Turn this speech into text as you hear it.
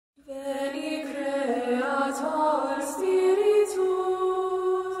Creator Spiritus,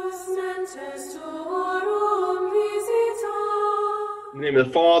 mentes tuorum visita. In the name of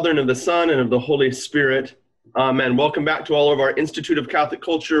the Father, and of the Son, and of the Holy Spirit. Amen. Welcome back to all of our Institute of Catholic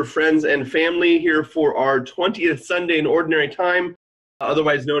Culture friends and family here for our 20th Sunday in Ordinary Time,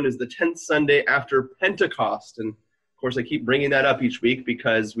 otherwise known as the 10th Sunday after Pentecost. And of course, I keep bringing that up each week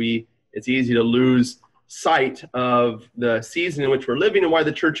because it's easy to lose sight of the season in which we're living and why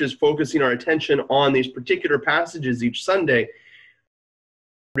the church is focusing our attention on these particular passages each Sunday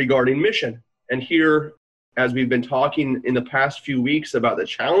regarding mission. And here, as we've been talking in the past few weeks about the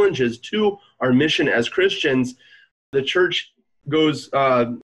challenges to our mission as Christians, the church goes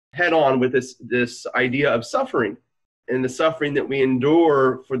head on with this idea of suffering and the suffering that we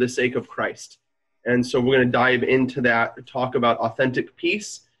endure for the sake of Christ. And so we're going to dive into that, talk about authentic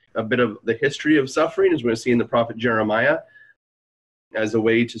peace, a bit of the history of suffering, as we're going to see in the prophet Jeremiah, as a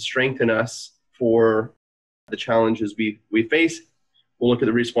way to strengthen us for the challenges we face. We'll look at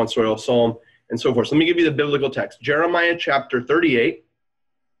the responsorial psalm and so forth. So let me give you the biblical text. Jeremiah chapter 38.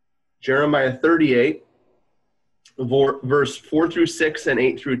 Jeremiah 38, verse 4 through 6 and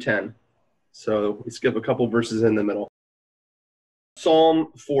 8 through 10. So we skip a couple verses in the middle.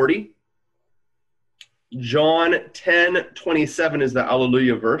 Psalm 40. John 10:27 is the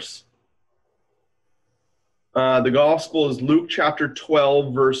Alleluia verse. The gospel is Luke chapter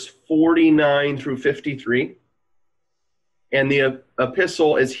 12, verse 49 through 53. And the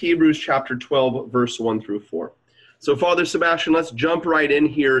epistle is Hebrews chapter 12, verse 1 through 4. So, Father Sebastian, let's jump right in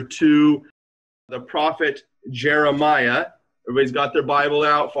here to the prophet Jeremiah. Everybody's got their Bible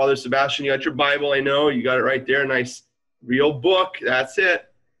out. Father Sebastian, you got your Bible, I know. You got it right there. Nice, real book. That's it.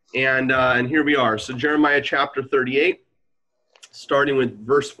 And here we are. So Jeremiah chapter 38, starting with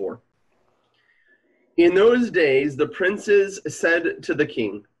verse 4. In those days, the princes said to the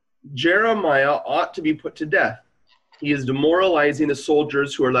king, Jeremiah ought to be put to death. He is demoralizing the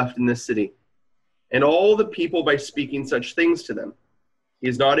soldiers who are left in this city, and all the people by speaking such things to them. He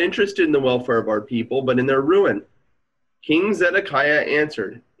is not interested in the welfare of our people, but in their ruin. King Zedekiah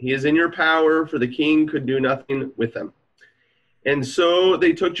answered, He is in your power, for the king could do nothing with them. And so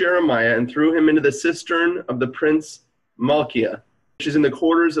they took Jeremiah and threw him into the cistern of the prince Malchiah, which is in the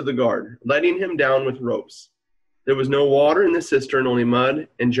quarters of the guard, letting him down with ropes. There was no water in the cistern, only mud,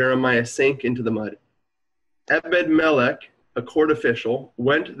 and Jeremiah sank into the mud. Ebed-Melech, a court official,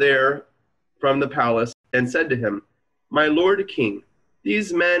 went there from the palace and said to him, My lord king,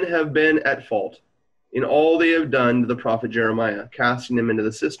 these men have been at fault in all they have done to the prophet Jeremiah, casting him into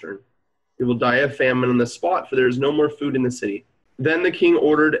the cistern. He will die of famine on the spot, for there is no more food in the city. Then the king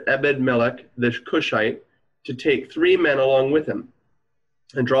ordered Ebed-Melech the Cushite to take 3 men along with him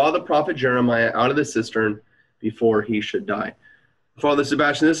and draw the prophet Jeremiah out of the cistern before he should die. Father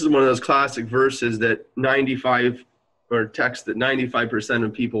Sebastian, this is one of those classic verses that 95%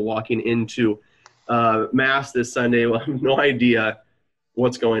 of people walking into Mass this Sunday will have no idea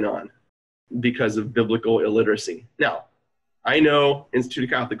what's going on because of biblical illiteracy. Now, I know, Institute of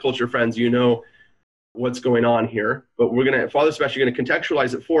Catholic Culture friends, you know what's going on here, but Father Sebastian is going to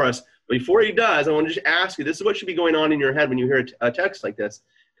contextualize it for us. But before he does, I want to just ask you, this is what should be going on in your head when you hear a text like this,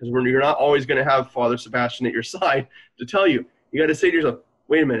 because you're not always going to have Father Sebastian at your side to tell you. You got to say to yourself,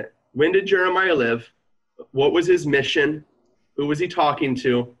 wait a minute, when did Jeremiah live? What was his mission? Who was he talking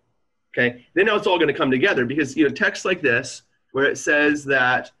to? Okay, then now it's all going to come together, because texts like this, where it says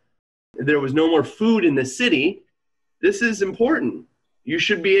that there was no more food in the city, this is important. You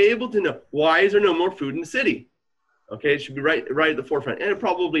should be able to know, why is there no more food in the city? Okay, it should be right at the forefront, and it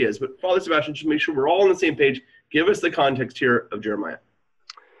probably is. But Father Sebastian should make sure we're all on the same page. Give us the context here of Jeremiah.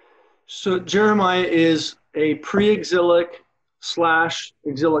 So Jeremiah is a pre-exilic /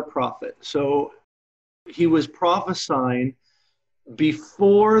 exilic prophet. So he was prophesying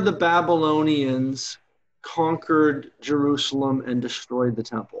before the Babylonians conquered Jerusalem and destroyed the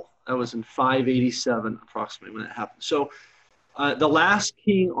temple. That was in 587 approximately when that happened. So the last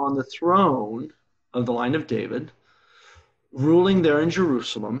king on the throne of the line of David, ruling there in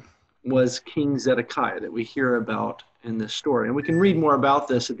Jerusalem, was King Zedekiah that we hear about in this story. And we can read more about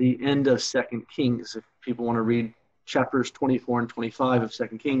this at the end of 2 Kings. If people want to read chapters 24 and 25 of 2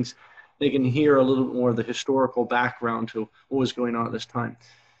 Kings, they can hear a little bit more of the historical background to what was going on at this time.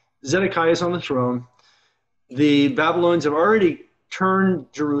 Zedekiah is on the throne. The Babylonians have already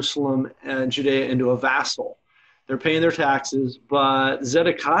turned Jerusalem and Judea into a vassal. They're paying their taxes, but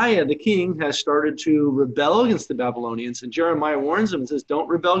Zedekiah, the king, has started to rebel against the Babylonians, and Jeremiah warns them and says, don't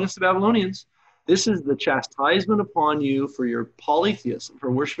rebel against the Babylonians. This is the chastisement upon you for your polytheism,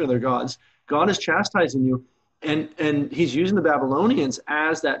 for worshiping other gods. God is chastising you. And he's using the Babylonians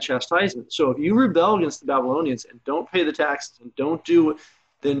as that chastisement. So if you rebel against the Babylonians and don't pay the taxes and don't do,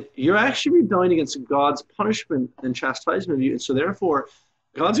 then you're actually rebelling against God's punishment and chastisement of you. And so therefore,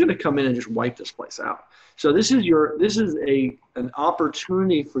 God's going to come in and just wipe this place out. So this is an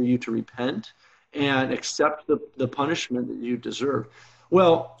opportunity for you to repent and accept the punishment that you deserve.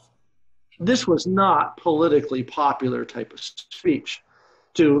 Well, this was not politically popular type of speech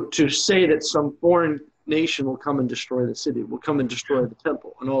to say that some foreign nation will come and destroy the city, will come and destroy the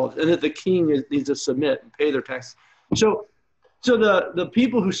temple and all of it, and that the king needs to submit and pay their taxes. So the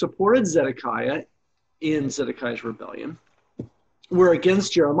people who supported Zedekiah in Zedekiah's rebellion were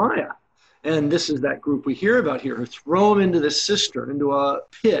against Jeremiah. And this is that group we hear about here, who throw him into this cistern, into a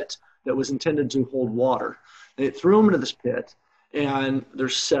pit that was intended to hold water. They threw him into this pit, and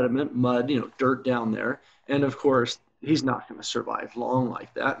there's sediment, mud, dirt down there. And of course, he's not going to survive long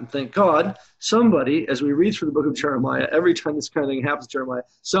like that. And thank God, somebody, as we read through the book of Jeremiah, every time this kind of thing happens to Jeremiah,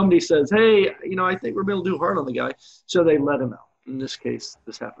 somebody says, hey, I think we're being too hard on the guy. So they let him out. In this case,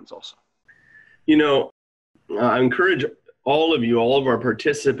 this happens also. I encourage all of our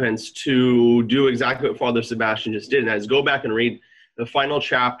participants to do exactly what Father Sebastian just did. And that is go back and read the final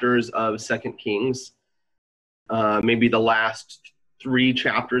chapters of 2 Kings, maybe the last 3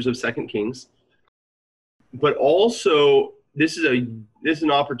 chapters of 2 Kings. But also, this is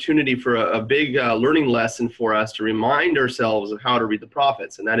an opportunity for a big learning lesson for us to remind ourselves of how to read the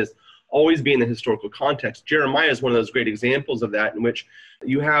prophets, and that is always be in the historical context. Jeremiah is one of those great examples of that, in which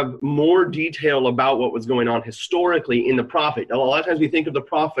you have more detail about what was going on historically in the prophet. A lot of times we think of the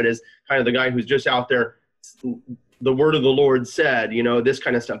prophet as kind of the guy who's just out there, the word of the Lord said, this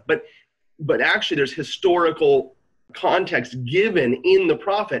kind of stuff. But actually there's historical context given in the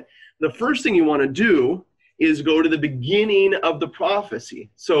prophet. The first thing you want to do is go to the beginning of the prophecy.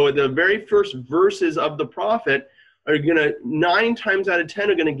 So the very first verses of the prophet are going to, 9 times out of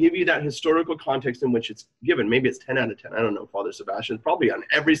 10, are going to give you that historical context in which it's given. Maybe it's 10 out of 10. I don't know, Father Sebastian. Probably on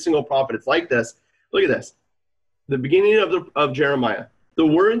every single prophet it's like this. Look at this. The beginning of Jeremiah. The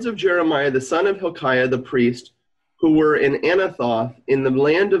words of Jeremiah, the son of Hilkiah, the priest, who were in Anathoth, in the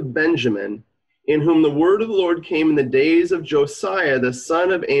land of Benjamin, in whom the word of the Lord came in the days of Josiah, the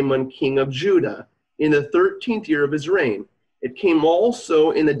son of Amon, king of Judah, in the 13th year of his reign. It came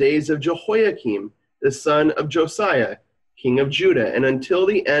also in the days of Jehoiakim, the son of Josiah, king of Judah, and until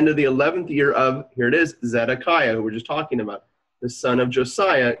the end of the 11th year of, here it is, Zedekiah, who we're just talking about, the son of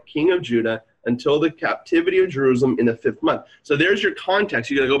Josiah, king of Judah, until the captivity of Jerusalem in the 5th month. So there's your context.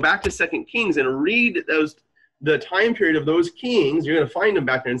 You're going to go back to 2 Kings and read the time period of those kings. You're going to find them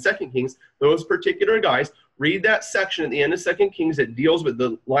back there in 2 Kings, those particular guys. Read that section at the end of 2 Kings that deals with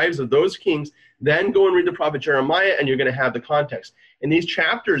the lives of those kings. Then go and read the prophet Jeremiah, and you're going to have the context. And these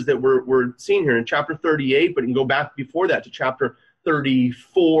chapters that we're seeing here in chapter 38, but you can go back before that to chapter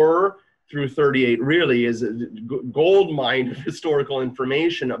 34 through 38, really is a gold mine of historical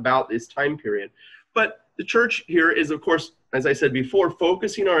information about this time period. But the church here is, of course, as I said before,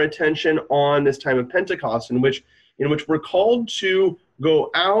 focusing our attention on this time of Pentecost, in which we're called to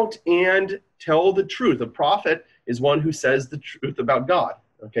go out and tell the truth. A prophet is one who says the truth about God.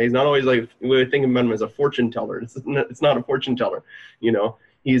 Okay, he's not always like, we think about him as a fortune teller. It's not a fortune teller,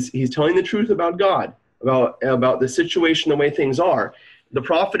 He's telling the truth about God, about the situation, the way things are. The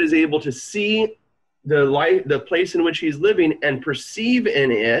prophet is able to see the place in which he's living and perceive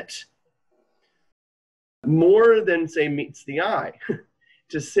in it more than, say, meets the eye.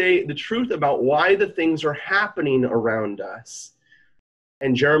 To say the truth about why the things are happening around us.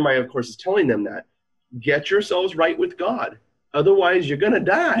 And Jeremiah, of course, is telling them that. Get yourselves right with God. Otherwise, you're going to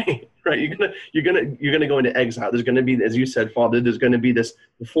die, right? You're going to go into exile. There's going to be, as you said, Father, there's going to be the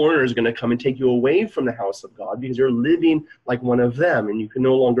foreigner is going to come and take you away from the house of God because you're living like one of them, and you can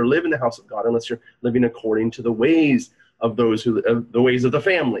no longer live in the house of God unless you're living according to the ways of those the ways of the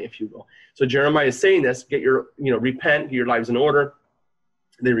family, if you will. So Jeremiah is saying this: repent, get your lives in order.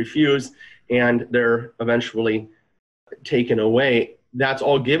 They refuse, and they're eventually taken away. That's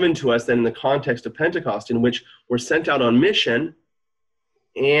all given to us then in the context of Pentecost, in which we're sent out on mission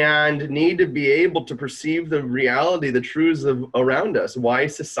and need to be able to perceive the reality, the truths around us, why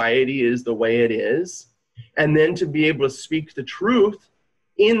society is the way it is, and then to be able to speak the truth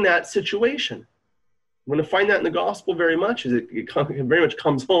in that situation. I'm going to find that in the gospel very much, as it very much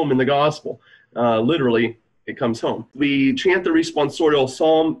comes home in the gospel. Literally, it comes home. We chant the responsorial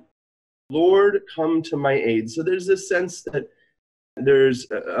psalm, Lord, come to my aid. So there's this sense that there's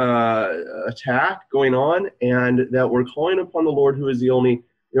attack going on, and that we're calling upon the Lord, who is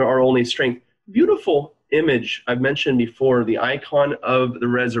our only strength. Beautiful image I've mentioned before, the icon of the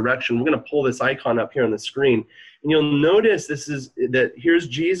resurrection. We're going to pull this icon up here on the screen. And you'll notice here's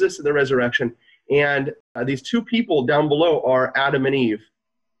Jesus in the resurrection. And these two people down below are Adam and Eve.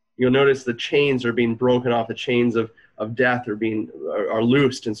 You'll notice the chains are being broken off. The chains of death are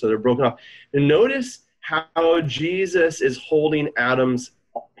loosed, and so they're broken off. And notice how Jesus is holding Adam's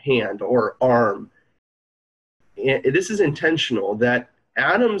hand or arm. And this is intentional, that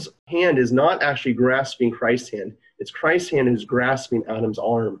Adam's hand is not actually grasping Christ's hand. It's Christ's hand who's grasping Adam's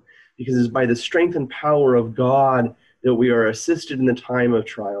arm, because it's by the strength and power of God that we are assisted in the time of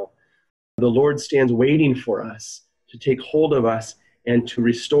trial. The Lord stands waiting for us to take hold of us and to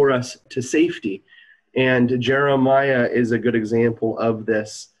restore us to safety. And Jeremiah is a good example of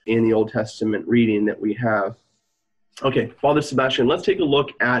this in the Old Testament reading that we have. Okay, Father Sebastian, let's take a look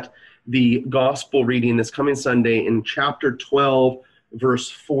at the gospel reading this coming Sunday in chapter 12, verse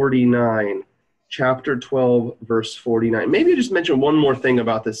 49. Chapter 12, verse 49. Maybe just mention one more thing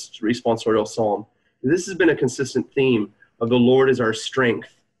about this responsorial psalm. This has been a consistent theme of the Lord is our strength.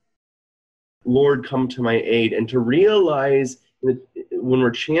 Lord, come to my aid. And to realize that when we're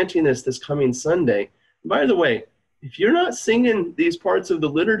chanting this coming Sunday, by the way, if you're not singing these parts of the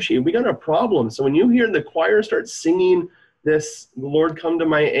liturgy, we got a problem. So when you hear the choir start singing this, the Lord come to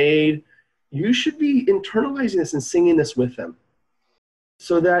my aid, you should be internalizing this and singing this with them,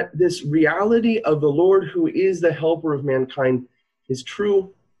 so that this reality of the Lord who is the helper of mankind is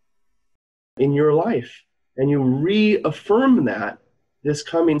true in your life. And you reaffirm that this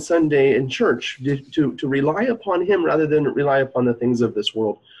coming Sunday in church, to rely upon him rather than rely upon the things of this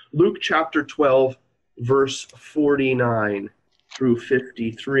world. Luke chapter 12, verse 49 through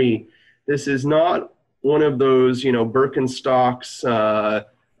 53. This is not one of those, Birkenstocks,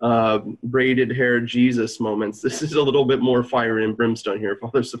 braided hair Jesus moments. This is a little bit more fire and brimstone here,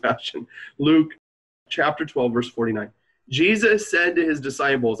 Father Sebastian. Luke chapter 12, verse 49. Jesus said to his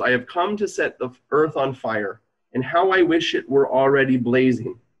disciples, I have come to set the earth on fire, and how I wish it were already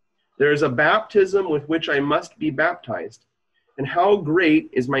blazing. There is a baptism with which I must be baptized, and how great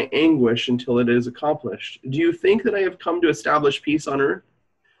is my anguish until it is accomplished. Do you think that I have come to establish peace on earth?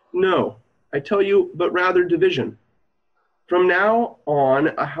 No, I tell you, but rather division. From now on,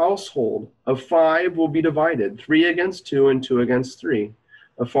 a household of 5 will be divided, 3 against 2 and 2 against 3.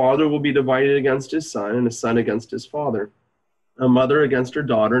 A father will be divided against his son, and a son against his father. A mother against her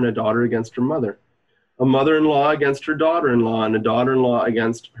daughter, and a daughter against her mother. A mother-in-law against her daughter-in-law, and a daughter-in-law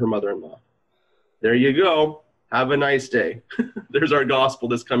against her mother-in-law. There you go. Have a nice day. There's our gospel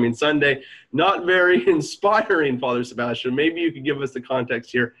this coming Sunday. Not very inspiring, Father Sebastian. Maybe you could give us the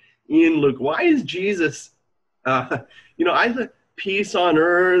context here in Luke. Why is Jesus, I thought peace on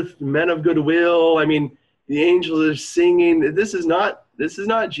earth, men of goodwill. I mean, the angels are singing. This is not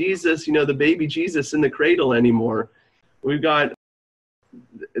Jesus, the baby Jesus in the cradle anymore. We've got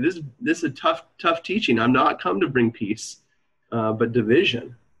this is a tough teaching. I'm not come to bring peace, but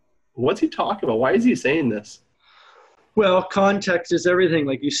division. What's he talking about? Why is he saying this? Well, context is everything,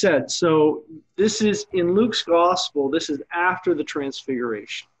 like you said. So this is in Luke's gospel. This is after the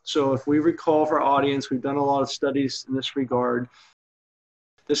transfiguration. So if we recall for our audience, we've done a lot of studies in this regard.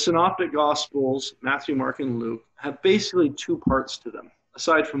 The synoptic gospels, Matthew, Mark, and Luke, have basically 2 parts to them.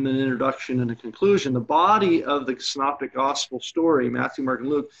 Aside from an introduction and a conclusion, the body of the synoptic gospel story, Matthew, Mark, and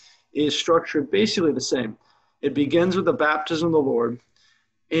Luke, is structured basically the same. It begins with the baptism of the Lord,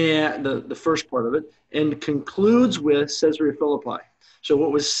 and the first part of it, and concludes with Caesarea Philippi. So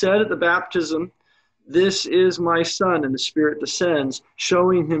what was said at the baptism, this is my son, and the Spirit descends,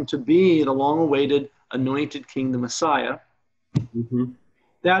 showing him to be the long-awaited anointed king, the Messiah. Mm-hmm.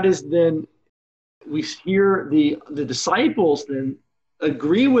 That is then, we hear the disciples then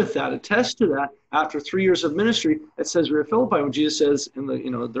agree with that, attest to that after 3 years of ministry at Caesarea Philippi, when Jesus says in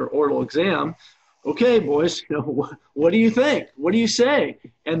their oral exam, okay, boys, what do you think? What do you say?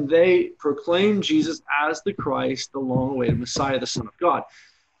 And they proclaim Jesus as the Christ, the long-awaited Messiah, the Son of God.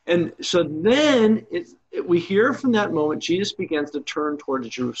 And so then we hear from that moment, Jesus begins to turn towards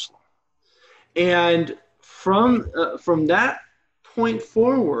Jerusalem. And from that point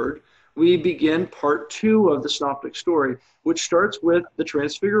forward, we begin part 2 of the synoptic story, which starts with the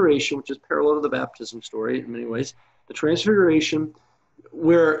transfiguration, which is parallel to the baptism story in many ways. The transfiguration,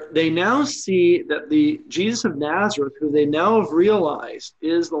 where they now see that the Jesus of Nazareth, who they now have realized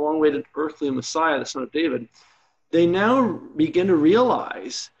is the long-awaited earthly Messiah, the Son of David, they now begin to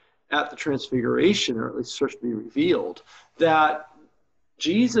realize at the transfiguration, or at least starts to be revealed, that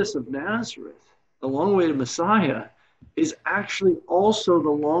Jesus of Nazareth, the long-awaited Messiah, is actually also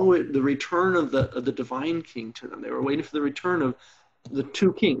the return of the divine king to them. They were waiting for the return the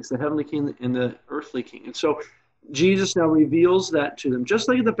two kings, the heavenly king and the earthly king. And so Jesus now reveals that to them. Just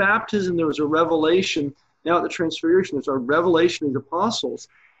like at the baptism, there was a revelation. Now at the transfiguration, there's a revelation of the apostles.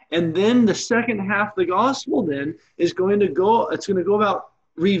 And then the second half of the gospel then is going to go about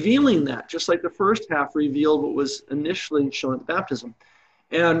revealing that, just like the first half revealed what was initially shown at the baptism.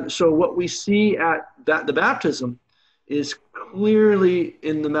 And so what we see at the baptism is clearly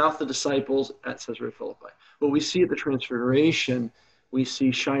in the mouth of the disciples at Caesarea Philippi. What we see at the transfiguration, we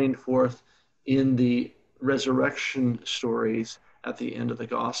see shining forth in the resurrection stories at the end of the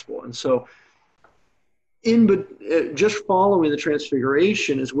gospel. And so just following the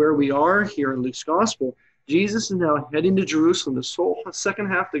transfiguration is where we are here in Luke's gospel. Jesus is now heading to Jerusalem. The whole second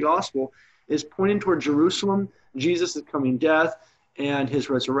half of the gospel is pointing toward Jerusalem, Jesus' coming death, and his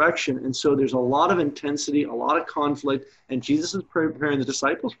resurrection. And so there's a lot of intensity, a lot of conflict, and Jesus is preparing the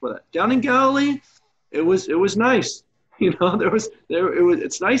disciples for that. Down in Galilee, it was nice.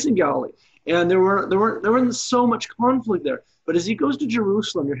 It's nice in Galilee. And there wasn't so much conflict there. But as he goes to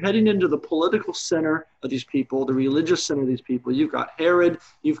Jerusalem, you're heading into the political center of these people, the religious center of these people. You've got Herod,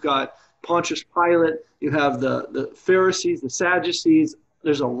 you've got Pontius Pilate, you have the Pharisees, the Sadducees.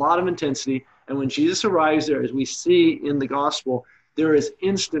 There's a lot of intensity. And when Jesus arrives there, as we see in the gospel, there is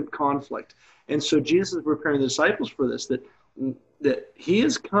instant conflict. And so Jesus is preparing the disciples for this, that he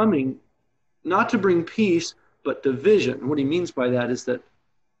is coming not to bring peace, but division. And what he means by that is that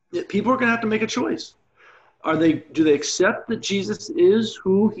people are going to have to make a choice. Do they accept that Jesus is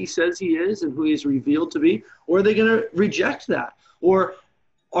who he says he is and who he's revealed to be? Or are they going to reject that? Or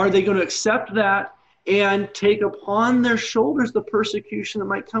are they going to accept that and take upon their shoulders the persecution that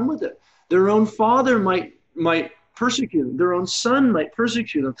might come with it? Their own father might persecute them. Their own son might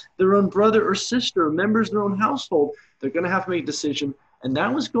persecute them. Their own brother or sister, members of their own household, they're going to have to make a decision. And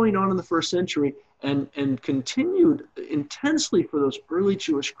that was going on in the first century and continued intensely for those early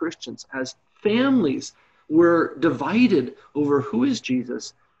Jewish Christians as families were divided over who is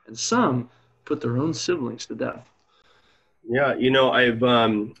Jesus, and some put their own siblings to death. Yeah, I've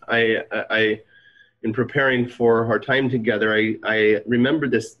in preparing for our time together, I remember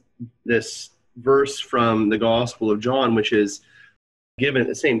this verse from the Gospel of John, which is given at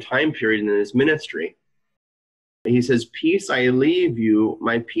the same time period in his ministry. He says, "Peace I leave you,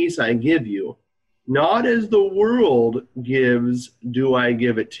 my peace I give you. Not as the world gives, do I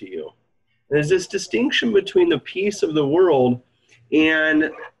give it to you." There's this distinction between the peace of the world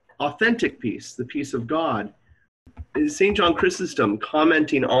and authentic peace, the peace of God. St. John Chrysostom,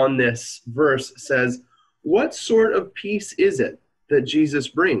 commenting on this verse, says, "What sort of peace is it that Jesus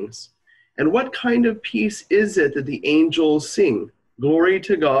brings? And what kind of peace is it that the angels sing? Glory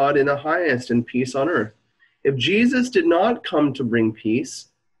to God in the highest and peace on earth. If Jesus did not come to bring peace,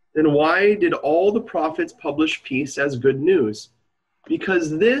 then why did all the prophets publish peace as good news?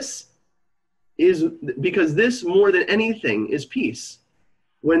 Because this more than anything is peace.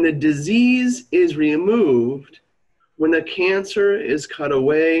 When the disease is removed, when the cancer is cut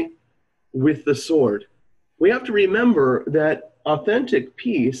away with the sword." We have to remember that authentic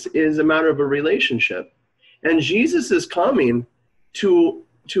peace is a matter of a relationship. And Jesus is coming to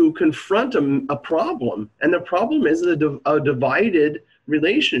confront a problem. And the problem is a divided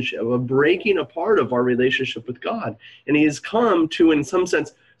relationship, a breaking apart of our relationship with God. And he has come to, in some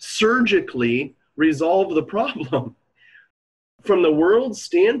sense, surgically resolve the problem. From the world's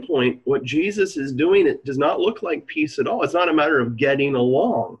standpoint, what Jesus is doing, it does not look like peace at all. It's not a matter of getting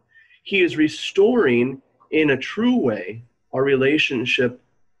along. He is restoring, in a true way, our relationship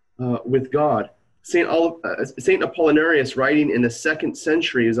with God. Saint Apollinarius, writing in the 2nd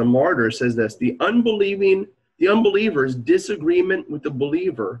century as a martyr, says this: the unbeliever's disagreement with the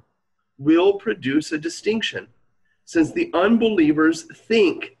believer will produce a distinction. Since the unbelievers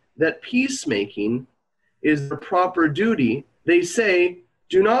think that peacemaking is the proper duty, they say,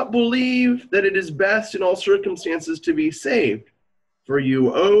 "Do not believe that it is best in all circumstances to be saved, for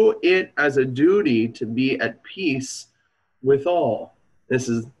you owe it as a duty to be at peace with all." This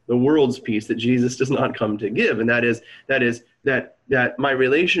is the world's peace that Jesus does not come to give, and that is that my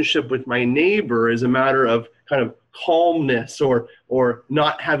relationship with my neighbor is a matter of kind of calmness or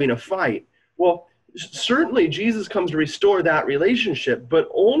not having a fight. Well, certainly Jesus comes to restore that relationship, but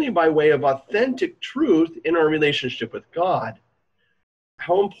only by way of authentic truth in our relationship with God.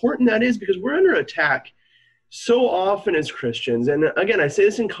 How important that is, because we're under attack so often as Christians. And again, I say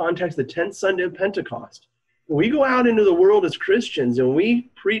this in context, the 10th Sunday of Pentecost. We go out into the world as Christians and we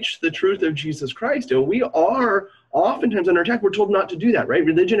preach the truth of Jesus Christ, and we are oftentimes under attack. We're told not to do that, right?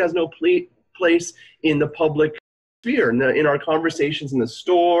 Religion has no place in the public sphere. In our conversations in the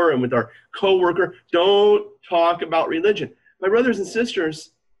store and with our coworker, don't talk about religion. My brothers and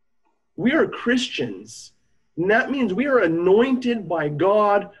sisters, we are Christians. And that means we are anointed by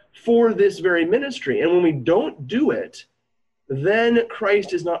God for this very ministry. And when we don't do it, then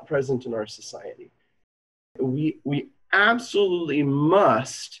Christ is not present in our society. We absolutely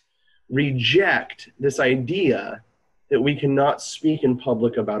must reject this idea that we cannot speak in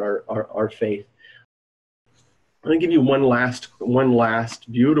public about our faith. I'm going to give you one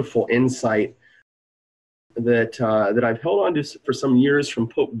last beautiful insight that I've held on to for some years from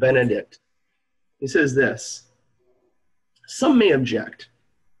Pope Benedict. He says this: some may object,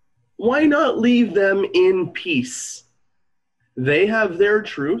 why not leave them in peace? They have their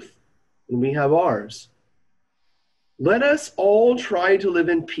truth and we have ours. Let us all try to live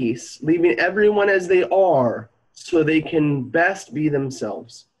in peace, leaving everyone as they are so they can best be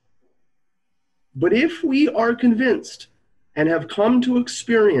themselves. But if we are convinced and have come to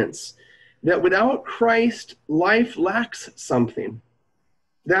experience that without Christ, life lacks something,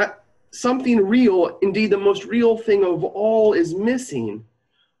 that something real, indeed the most real thing of all, is missing,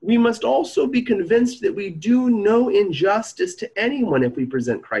 we must also be convinced that we do no injustice to anyone if we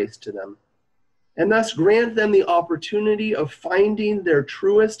present Christ to them, and thus grant them the opportunity of finding their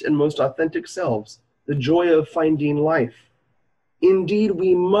truest and most authentic selves, the joy of finding life. Indeed,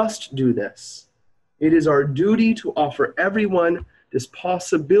 we must do this. It is our duty to offer everyone this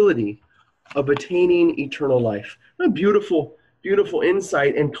possibility of attaining eternal life. What a beautiful, beautiful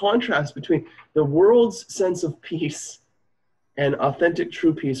insight and contrast between the world's sense of peace and authentic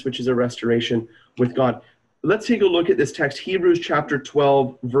true peace, which is a restoration with God. Let's take a look at this text, Hebrews chapter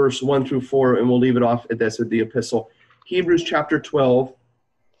 12, verse 1 through 4, and we'll leave it off at this, at the epistle. Hebrews chapter 12,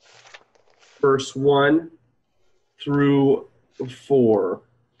 verse 1 through 4.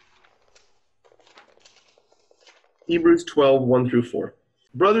 Hebrews 12, 1 through 4.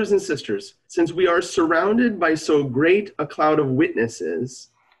 Brothers and sisters, since we are surrounded by so great a cloud of witnesses,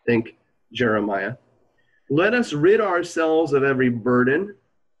 think Jeremiah, let us rid ourselves of every burden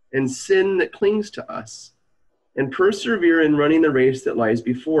and sin that clings to us, and persevere in running the race that lies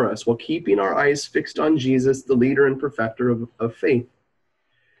before us, while keeping our eyes fixed on Jesus, the leader and perfecter of faith.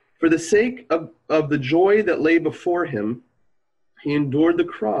 For the sake of the joy that lay before him, he endured the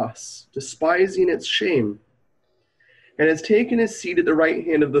cross, despising its shame, and has taken his seat at the right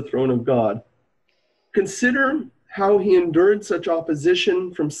hand of the throne of God. Consider how he endured such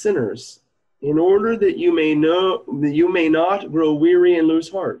opposition from sinners, in order that you may not grow weary and lose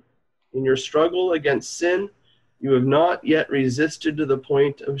heart. In your struggle against sin, you have not yet resisted to the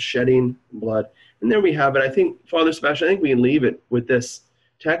point of shedding blood. And there we have it. I think, Father Sebastian, I think we can leave it with this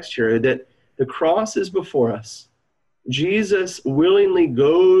text here, that the cross is before us. Jesus willingly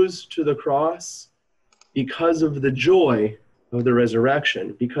goes to the cross because of the joy of the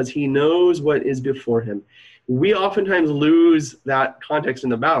resurrection, because he knows what is before him. We oftentimes lose that context in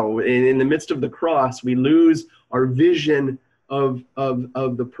the battle. In the midst of the cross, we lose our vision of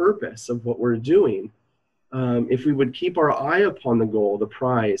the purpose of what we're doing. If we would keep our eye upon the goal, the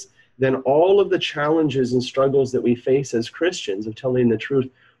prize, then all of the challenges and struggles that we face as Christians of telling the truth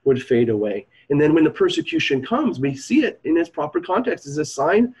would fade away. And then when the persecution comes, we see it in its proper context as a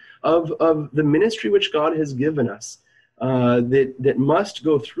sign of the ministry which God has given us, that must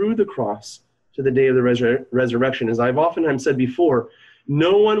go through the cross to the day of the resurrection. As I've oftentimes said before,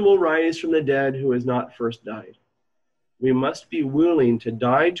 no one will rise from the dead who has not first died. We must be willing to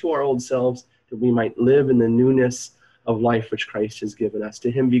die to our old selves that we might live in the newness of life which Christ has given us.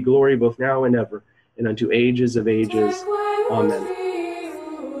 To him be glory both now and ever, and unto ages of ages. Amen.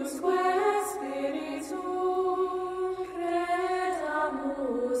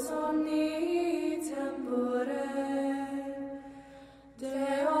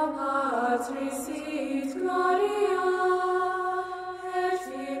 Deo Patris